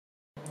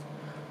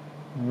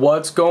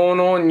What's going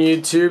on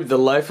YouTube? The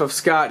Life of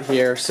Scott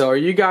here. So are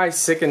you guys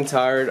sick and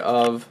tired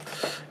of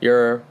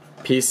your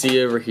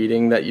PC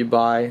overheating that you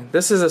buy?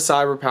 This is a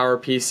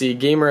CYBERPOWERPC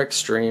Gamer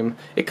Extreme.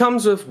 It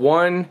comes with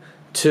 1,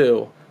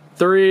 2,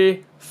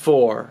 3,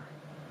 4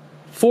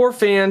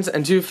 fans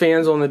and 2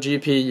 fans on the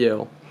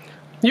GPU.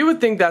 You would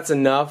think that's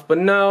enough, but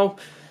no.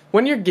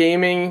 When you're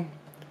gaming,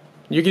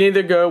 you can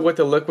either go with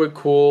the liquid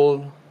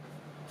cooled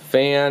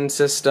fan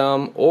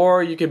system,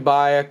 or you could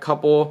buy a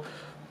couple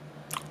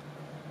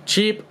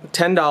cheap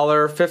 $10,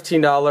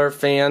 $15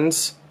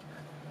 fans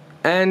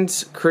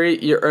and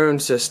create your own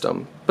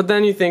system. But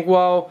then you think,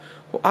 well,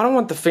 I don't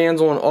want the fans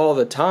on all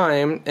the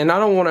time, and I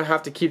don't want to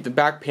have to keep the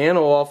back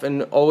panel off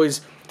and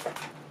always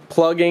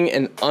plugging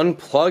and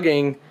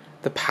unplugging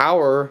the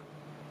power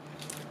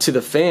to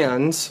the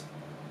fans.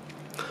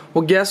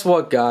 Well, guess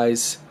what,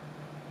 guys?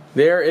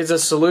 There is a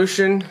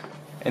solution,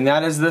 and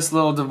that is this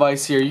little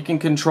device here. You can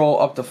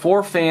control up to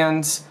 4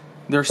 fans,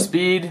 their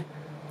speed.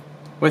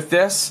 With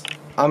this,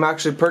 I'm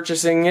actually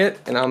purchasing it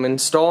and I'm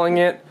installing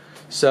it,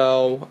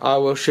 so I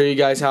will show you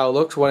guys how it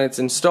looks when it's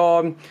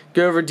installed,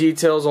 go over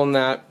details on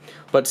that.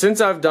 But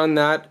since I've done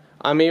that,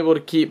 I'm able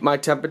to keep my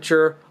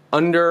temperature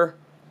under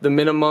the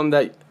minimum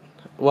that,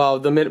 well,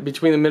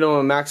 between the minimum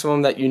and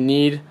maximum that you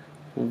need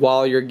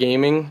while you're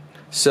gaming.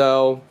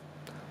 So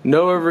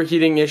no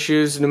overheating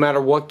issues no matter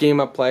what game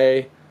I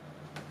play.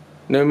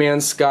 No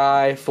Man's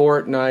Sky,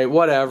 Fortnite,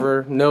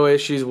 whatever, no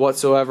issues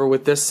whatsoever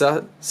with this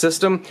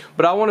system.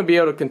 But I want to be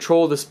able to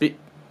control the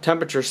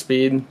temperature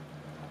speed,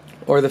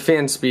 or the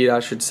fan speed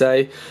I should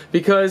say,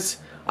 because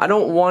I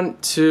don't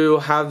want to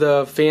have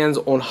the fans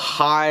on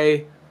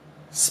high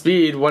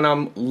speed when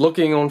I'm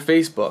looking on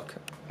Facebook.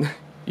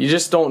 You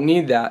just don't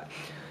need that.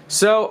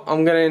 So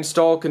I'm going to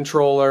install a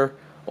controller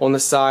on the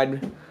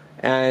side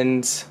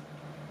and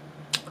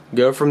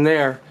go from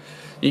there.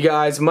 You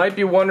guys might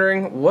be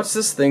wondering, what's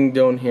this thing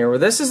doing here? Well,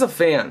 this is a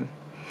fan.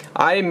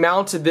 I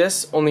mounted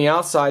this on the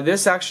outside.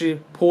 This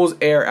actually pulls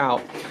air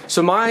out.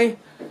 So my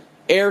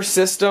air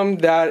system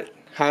that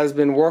has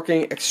been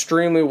working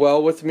extremely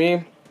well with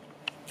me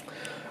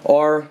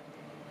are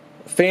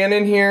fan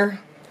in here,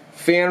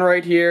 fan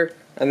right here,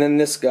 and then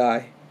this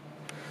guy.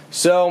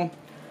 So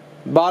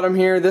bottom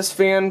here, this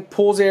fan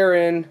pulls air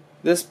in,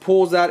 this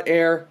pulls that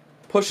air,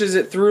 pushes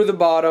it through the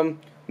bottom,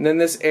 and then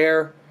this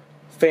air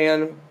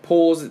fan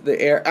pulls the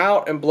air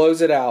out and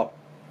blows it out,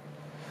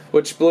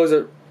 which blows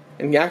it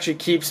and actually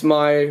keeps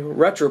my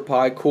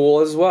RetroPie cool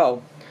as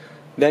well.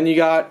 Then you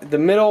got the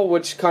middle,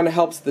 which kind of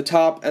helps the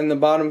top and the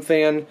bottom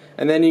fan,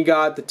 and then you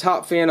got the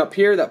top fan up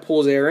here that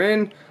pulls air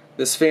in.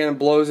 This fan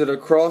blows it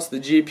across the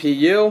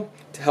GPU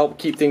to help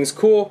keep things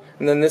cool,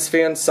 and then this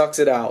fan sucks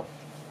it out.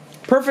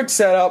 Perfect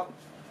setup.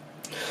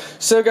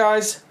 So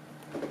guys,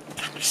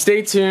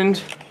 stay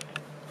tuned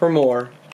for more.